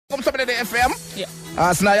Umhlabelele FM. Yeah.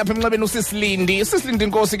 Sinayo apha emnxebeni uSisilindi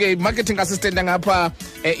Nkosi ke marketing assistant ngapha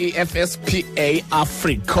eFSPA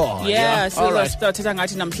Africa. Yeah, sizothatha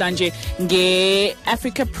ngathi namhlanje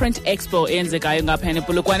ngeAfrica Print Expo eyenzekayo ngapha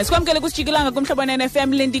ePolokwane. Sikwamkele kusijikelanga kumhlabelele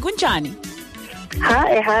FM. Lindy kunjani?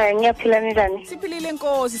 Hi, ngiyaphila njani? Siphilile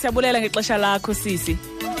Nkosi, siyabulela ngexesha lakho sisi.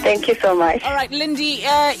 Thank you so much. All right, Lindy,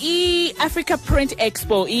 iAfrica Print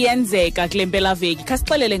Expo iyenzeka kule mpelaveki.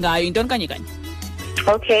 Khasixelele ngayo intoni kanye kanye.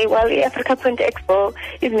 Okay, well, iAfrica Print Expo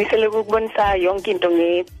izimisele ukubonisa yonke into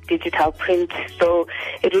nge-digital print. So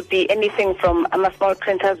it would be anything from small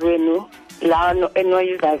printers wenu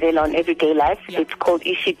enwayuzavela on everyday life. Yeah. It's called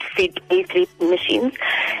e-sheet feed A3 machines.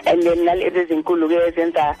 And then nalezi zinkulu ke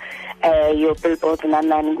ezenza your billboards and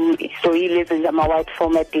so ilezi ama wide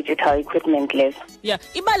format digital equipment les. Yeah,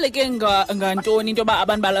 ibaleke ngantoni into ba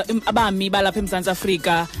abantu abami balapha eMzantsi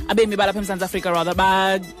Afrika, abemi balapha eMzantsi Afrika rather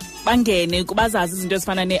bangene kubazazi izinto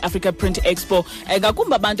ezifana neAfrica Print Expo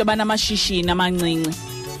ngakumba abantu abanamashishini amancinci.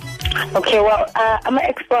 Okay, well,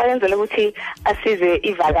 ama-expo ayenzela ukuthi asize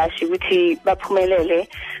ivakashi ukuthi baphumelele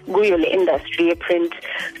kuyo le industry ye-print.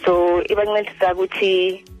 So ibancedisa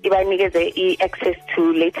ukuthi ibanikeze i-access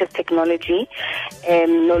to latest technology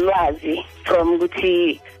nolwazi from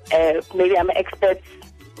ukuthi maybe ama-experts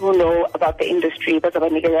who know about the industry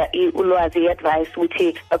bazobanikeza ulwazi i-advice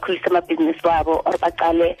ukuthi bakhulise amabhizinisi wabo or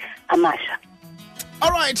baqale amasha.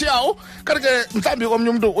 Alright, yo. Kanti mhlambi komnye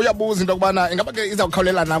umuntu uyabuza into kubana ingaba ke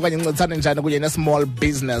izawukhawulelana okanye incedisane njani kunye ne-small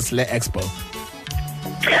business le expo.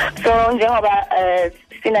 So njengoba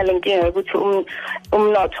sinalenkinga ukuthi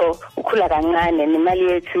umnotho ukhula kancane nemali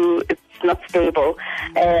yethu it's not stable.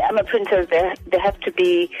 Ama-printers they have to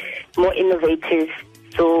be more innovative.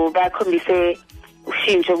 So bakhombise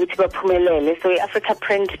ushintsho ukuthi baphumelele. So iAfrica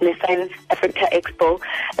Print ne-Science Africa Expo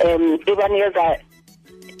ibanikeza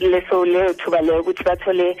leyo thuba leyo ukuthi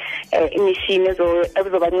bathole imishini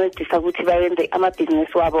ezobancedisa ukuthi bayenze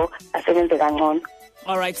amabhizinisi wabo asebenze kangcono.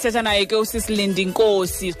 Alright, setha naye ke uSisilindi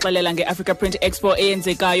Nkosi sixelela ngeAfrica Print Expo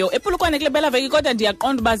eyenzekayo ePolokwane kule mpelaveki, kodwa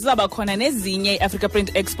ndiyaqonda uba zizaba khona nezinye iAfrica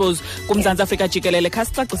Print Expos kuMzantsi Afrika jikelele.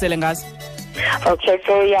 Khasicacisele ngazo. Okay,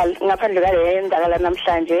 so yeah, ngaphandle kwale yenzakala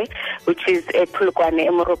namhlanje which is ePolokwane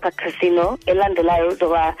eMoropa Casino, elandelayo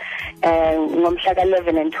uzoba ngomhla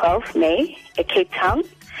ka-11 and 12 May eCape Town.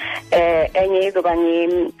 Enye izoba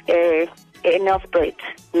eNelspruit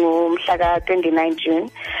ngomhla ka-29 June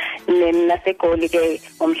naseGoli ke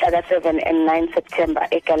ngomhla ka-7 and 9 September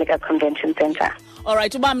eGallagher Convention Center.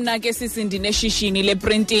 Alright, uba mna ke sisi ndineshishini le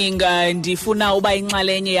printing ndifuna uba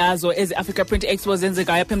inxalenye yazo ezi-Africa Print Expo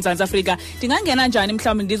zenzekayo apha eMzantsi Afrika, ndingangena njani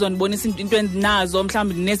mhlawumbi ndizondibonisa into endinazo,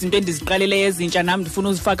 mhlawumbi ndinezinto endiziqaleleyo ezintsha nam ndifuna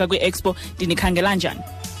uzifaka kwi-expo, ndinikhangela njani?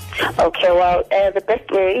 Okay, well, the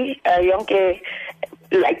best way yonke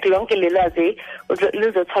lonke lelwazi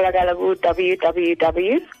lizotholakala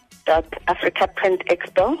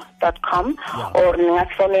www.africaprintexpo.com or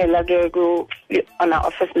ningafonela ke on our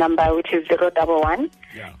office number which is 011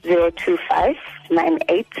 025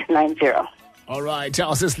 9890. Alright,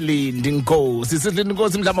 Sisilindi Nkosi. Sisilindi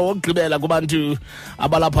Nkosi mhlamba wokugqibela kubantu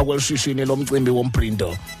abalapha kwelishishini lomcimbi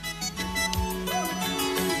womprinto.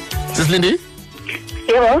 Sisilindi?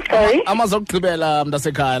 Yeah, sorry. Amazokugqibela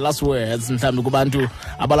mntasekhaya, last words mhlawumbi kubantu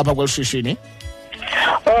abalapha kwelishishini.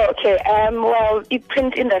 Oh, okay. Well, the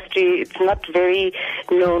print industry, it's not very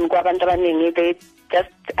known. They just,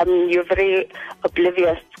 you're very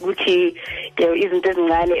oblivious. There isn't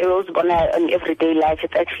on everyday life.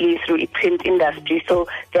 It's actually through the print industry. So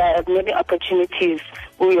there are many opportunities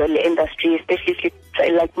in the industry, especially if you try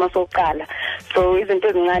like muscle color. So isn't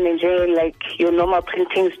it like your normal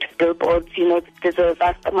printings to billboards? There's a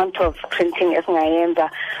vast amount of printing as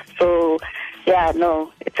so. Yeah,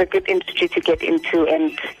 no, it's a good industry to get into,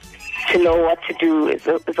 and to know what to do is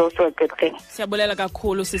also a good thing. Siyabulela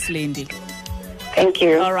kakhulu Sisilindi. Thank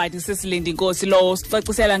you. All right, Sisilindi Nkosi lo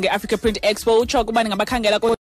sicacisela ngeAfrica Print Expo utsho kuba ningabakhangela